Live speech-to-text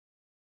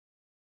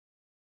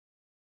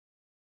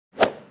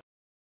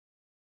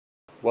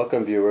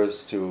Welcome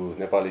viewers to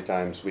Nepali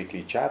Times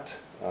Weekly Chat.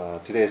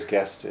 Today's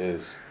guest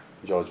is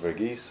George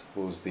Varughese,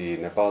 who's the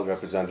Nepal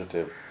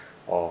representative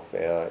of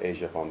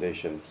Asia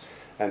Foundation.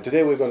 And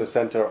today we're going to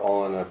center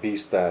on a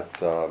piece that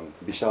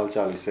Bishal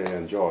Chalise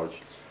and George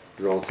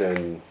wrote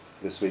in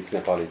this week's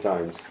Nepali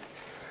Times,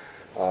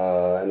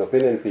 an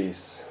opinion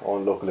piece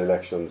on local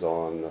elections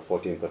on the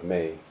 14th of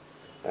May.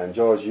 And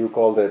George, you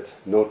called it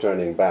No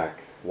Turning Back,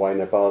 why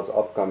Nepal's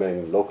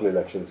upcoming local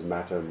elections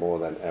matter more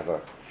than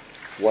ever.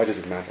 Why does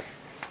it matter?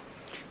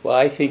 Well,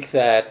 I think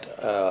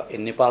that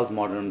in Nepal's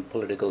modern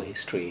political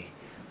history,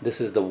 this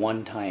is the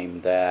one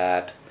time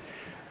that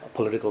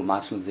political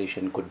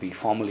marginalization could be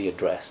formally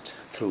addressed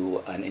through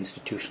an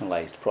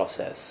institutionalized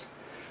process.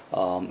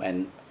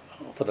 And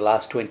for the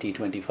last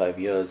 25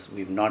 years,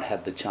 we've not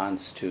had the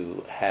chance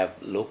to have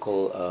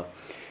local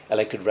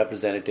elected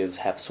representatives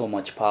have so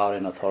much power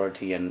and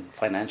authority and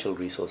financial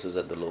resources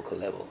at the local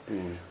level.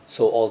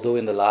 So although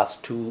in the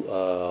last two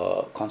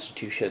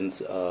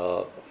constitutions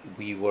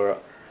we were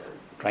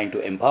trying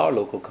to empower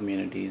local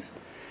communities,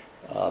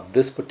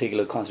 this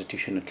particular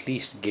constitution at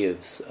least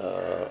gives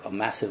a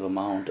massive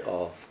amount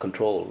of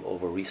control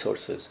over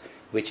resources,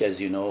 which, as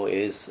you know,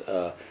 is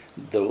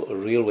the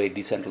real way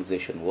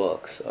decentralization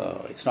works.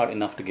 It's not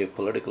enough to give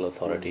political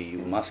authority, you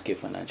must give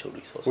financial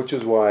resources. Which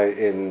is why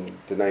in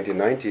the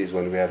 1990s,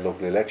 when we had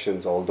local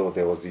elections, although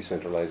there was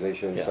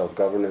decentralization,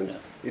 self-governance,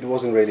 it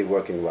wasn't really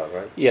working well,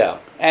 right? Yeah,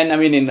 and I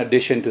mean, in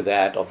addition to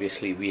that,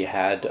 obviously we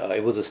had,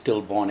 it was a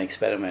stillborn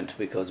experiment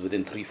because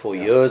within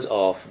 3-4 years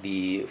of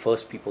the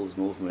first People's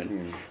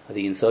Movement,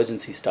 the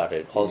insurgency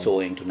started, also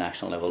owing to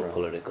national level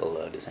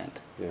political dissent.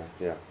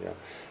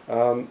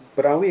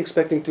 But are we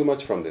expecting too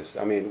much from this?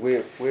 I mean,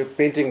 we're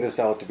painting this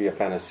out to be a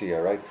panacea,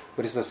 right?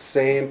 But it's the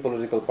same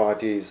political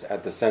parties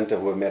at the center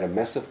who have made a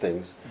mess of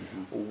things.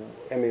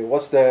 I mean,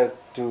 what's there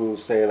to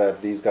say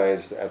that these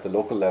guys at the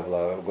local level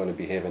are going to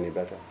behave any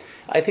better?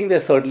 I think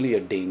there's certainly a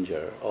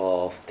danger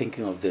of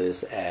thinking of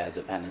this as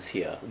a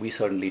panacea. We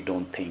certainly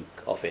don't think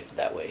of it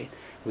that way.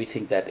 We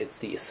think that it's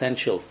the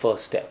essential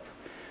first step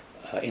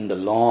in the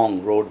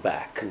long road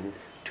back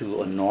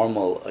to a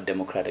normal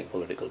democratic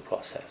political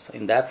process.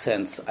 In that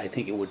sense, I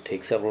think it would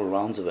take several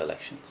rounds of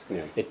elections.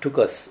 It took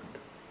us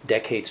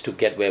decades to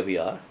get where we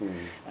are,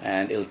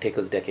 and it'll take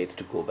us decades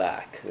to go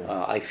back.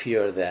 I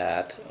fear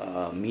that,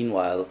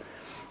 meanwhile,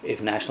 if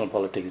national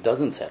politics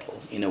doesn't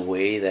settle in a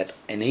way that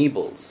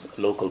enables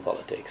local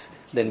politics,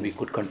 then we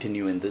could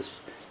continue in this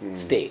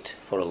state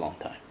for a long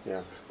time.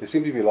 Yeah, there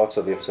seem to be lots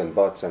of ifs and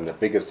buts, and the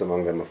biggest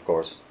among them, of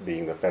course,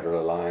 being the Federal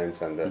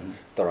Alliance and the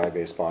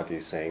Tarai-based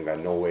parties saying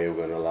that no way we're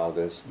going to allow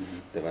this.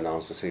 They've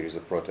announced a series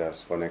of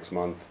protests for next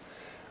month.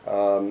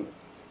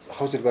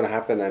 How's it going to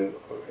happen, and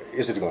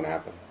is it going to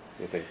happen,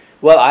 you think?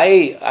 Well,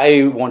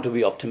 I want to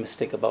be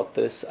optimistic about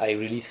this. I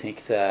really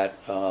think that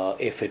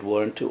if it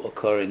weren't to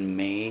occur in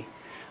May,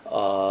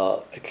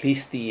 at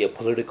least the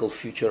political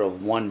future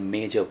of one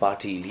major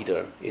party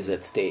leader is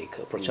at stake.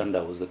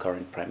 Prachanda, who's the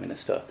current prime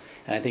minister.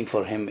 And I think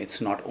for him, it's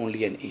not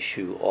only an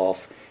issue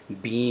of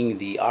being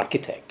the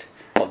architect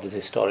of this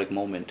historic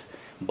moment,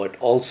 but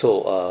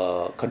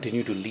also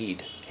continue to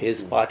lead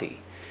his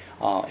party.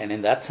 And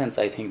in that sense,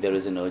 I think there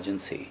is an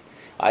urgency.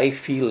 I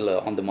feel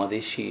on the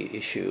Madheshi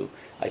issue,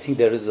 I think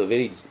theirs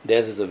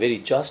is a very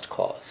just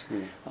cause.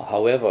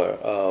 However,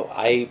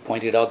 I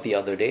pointed out the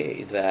other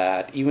day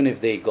that even if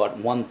they got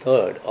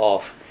 1/3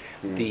 of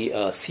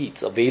the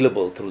seats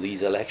available through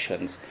these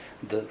elections,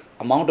 the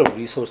amount of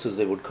resources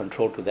they would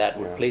control to that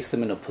would place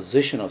them in a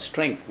position of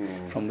strength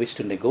from which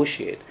to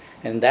negotiate.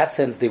 And in that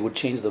sense, they would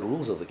change the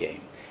rules of the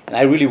game. And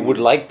I really would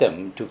like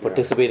them to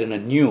participate in a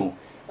new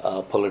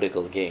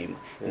political game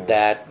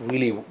that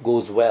really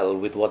goes well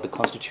with what the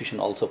Constitution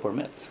also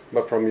permits.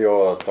 But from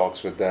your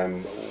talks with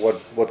them,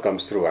 what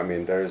comes through? I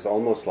mean, there is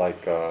almost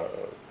like that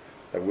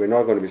we're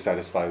not going to be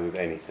satisfied with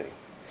anything.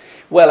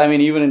 Well, I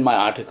mean, even in my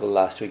article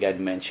last week,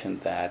 I'd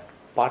mentioned that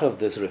part of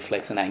this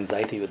reflects an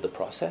anxiety with the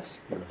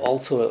process, but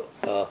also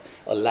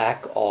a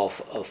lack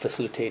of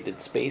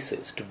facilitated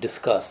spaces to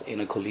discuss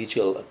in a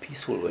collegial,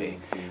 peaceful way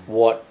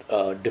what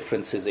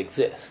differences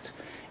exist.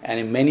 And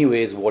in many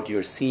ways, what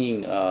you're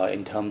seeing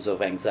in terms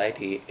of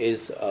anxiety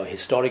is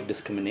historic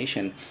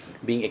discrimination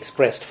being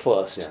expressed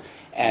first,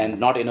 and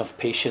not enough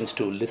patience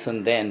to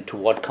listen then to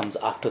what comes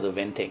after the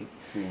venting.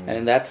 And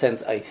in that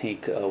sense, I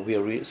think we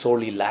are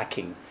sorely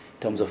lacking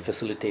in terms of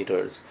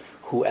facilitators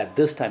who at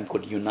this time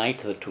could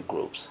unite the two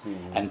groups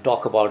and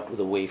talk about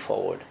the way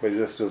forward. But is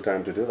there still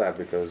time to do that?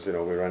 Because,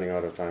 we're running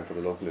out of time for the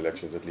local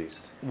elections at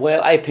least.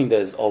 Well, I think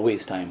there's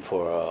always time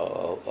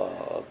for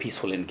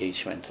peaceful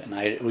engagement. And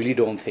I really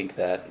don't think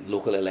that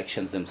local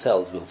elections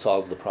themselves will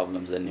solve the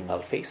problems that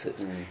Nepal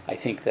faces. I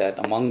think that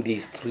among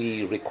these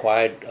three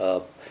required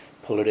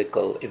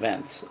political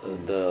events,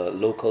 the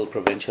local,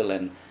 provincial,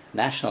 and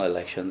national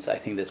elections, I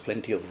think there's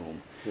plenty of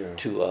room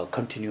to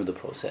continue the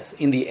process.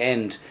 In the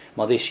end,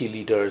 Madheshi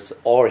leaders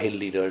or Hill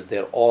leaders,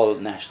 they're all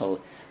national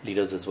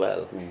leaders as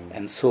well.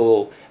 And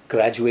so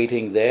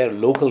graduating their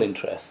local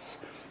interests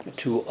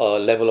to a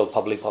level of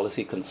public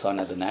policy concern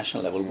at the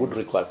national level would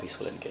require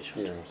peaceful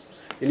engagement.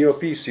 In your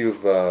piece,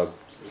 you've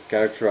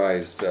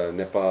characterized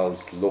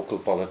Nepal's local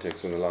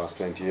politics in the last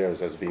 20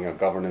 years as being a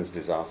governance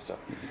disaster.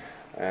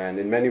 And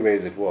in many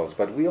ways it was.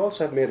 But we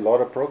also have made a lot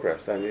of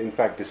progress. And in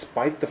fact,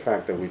 despite the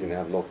fact that we didn't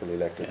have local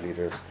elected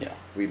leaders,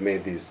 we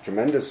made these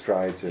tremendous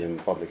strides in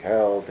public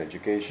health,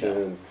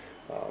 education,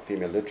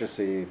 female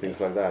literacy, things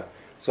like that.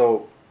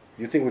 So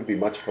you think we'd be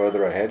much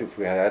further ahead if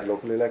we had had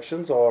local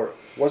elections? Or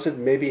was it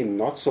maybe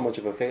not so much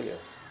of a failure?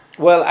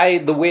 Well,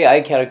 the way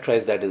I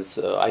characterize that is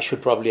I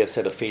should probably have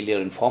said a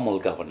failure in formal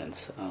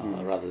governance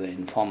rather than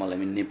informal. I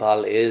mean,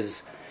 Nepal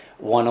is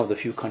one of the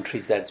few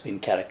countries that's been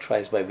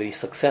characterized by very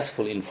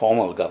successful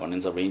informal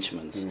governance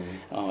arrangements.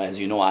 As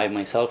you know, I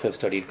myself have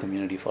studied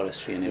community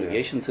forestry and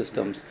irrigation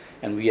systems,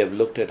 and we have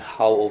looked at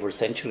how over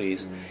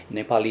centuries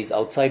Nepalis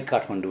outside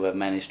Kathmandu have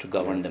managed to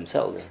govern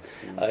themselves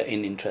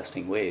in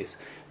interesting ways.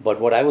 But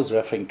what I was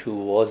referring to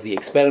was the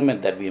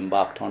experiment that we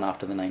embarked on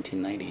after the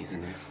 1990s,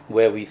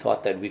 where we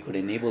thought that we could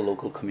enable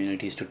local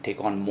communities to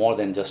take on more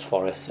than just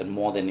forests and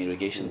more than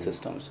irrigation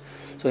systems.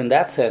 So in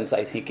that sense,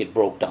 I think it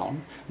broke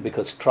down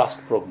because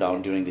trust broke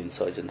down during the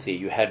insurgency.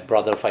 You had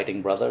brother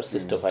fighting brother,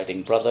 sister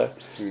fighting brother,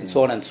 and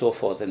so on and so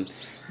forth. And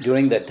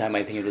during that time,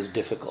 I think it was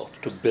difficult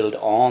to build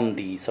on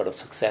the sort of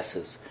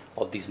successes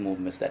of these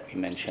movements that we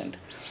mentioned.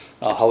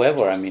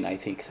 However, I mean, I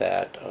think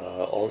that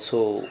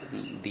also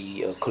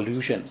the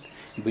collusion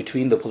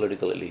between the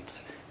political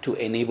elites to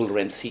enable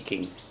rent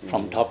seeking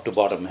from top to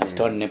bottom has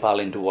turned Nepal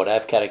into what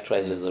I've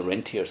characterized as a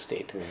rentier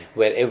state,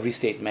 where every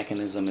state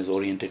mechanism is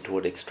oriented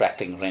toward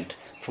extracting rent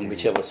from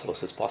whichever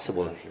source is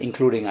possible,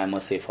 including, I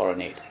must say,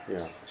 foreign aid.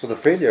 Yeah. So the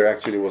failure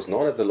actually was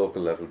not at the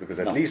local level, because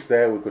at least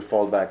there we could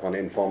fall back on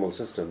informal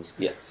systems.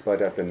 Yes.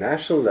 But at the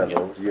national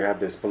level, you had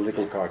this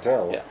political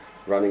cartel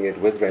running it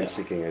with rent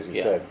seeking, as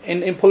you said.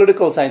 In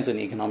political science and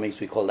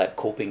economics, we call that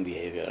coping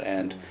behavior.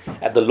 And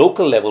at the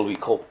local level, we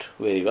coped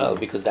very well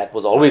because that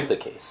was always the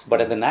case. But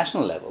at the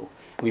national level,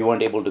 we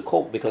weren't able to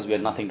cope because we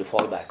had nothing to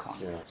fall back on.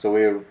 Yeah. So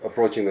we're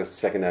approaching the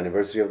second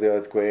anniversary of the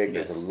earthquake.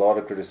 There's a lot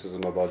of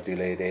criticism about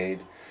delayed aid.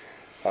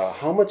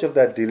 How much of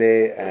that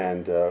delay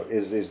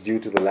is due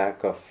to the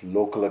lack of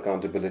local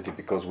accountability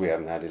because we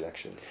haven't had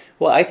elections?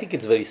 Well, I think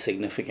it's very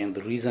significant.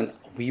 The reason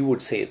we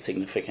would say it's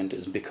significant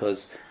is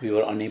because we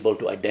were unable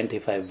to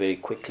identify very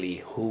quickly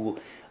who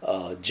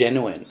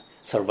genuine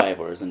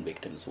survivors and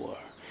victims were.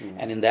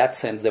 And in that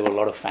sense, there were a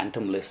lot of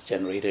phantom lists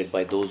generated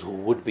by those who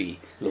would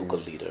be local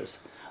leaders,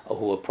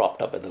 who were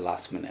propped up at the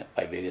last minute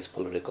by various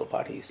political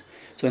parties.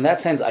 So in that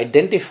sense,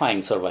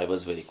 identifying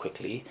survivors very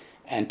quickly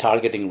and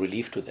targeting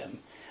relief to them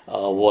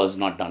was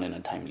not done in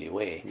a timely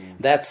way.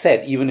 That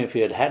said, even if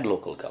we had had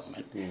local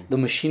government, the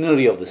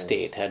machinery of the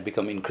state had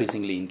become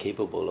increasingly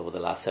incapable over the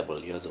last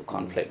several years of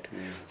conflict,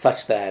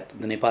 such that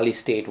the Nepali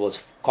state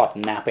was caught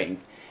napping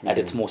at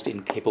its most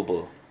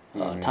incapable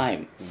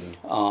time.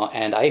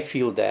 And I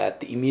feel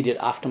that the immediate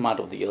aftermath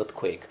of the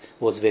earthquake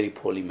was very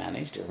poorly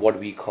managed. What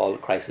we call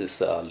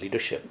crisis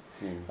leadership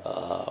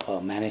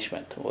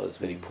management was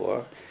very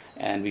poor.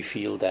 And we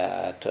feel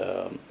that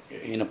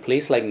in a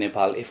place like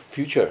Nepal, if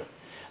future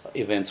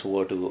events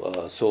were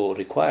to so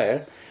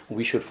require,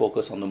 we should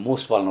focus on the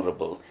most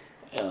vulnerable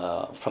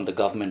from the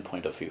government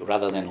point of view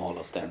rather than all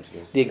of them.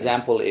 The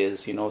example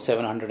is,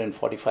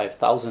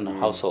 745,000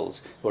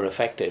 households were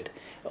affected.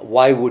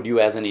 Why would you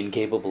as an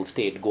incapable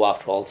state go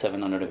after all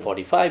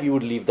 745? You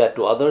would leave that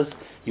to others.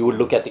 You would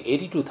look at the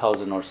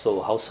 82,000 or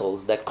so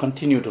households that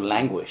continue to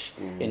languish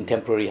in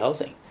temporary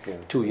housing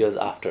 2 years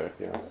after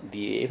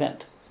the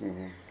event.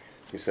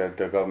 You said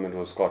the government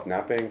was caught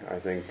napping. I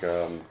think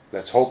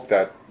let's hope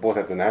that both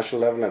at the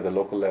national level and the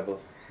local level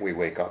we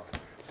wake up.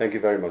 Thank you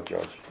very much,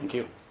 George. Thank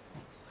you.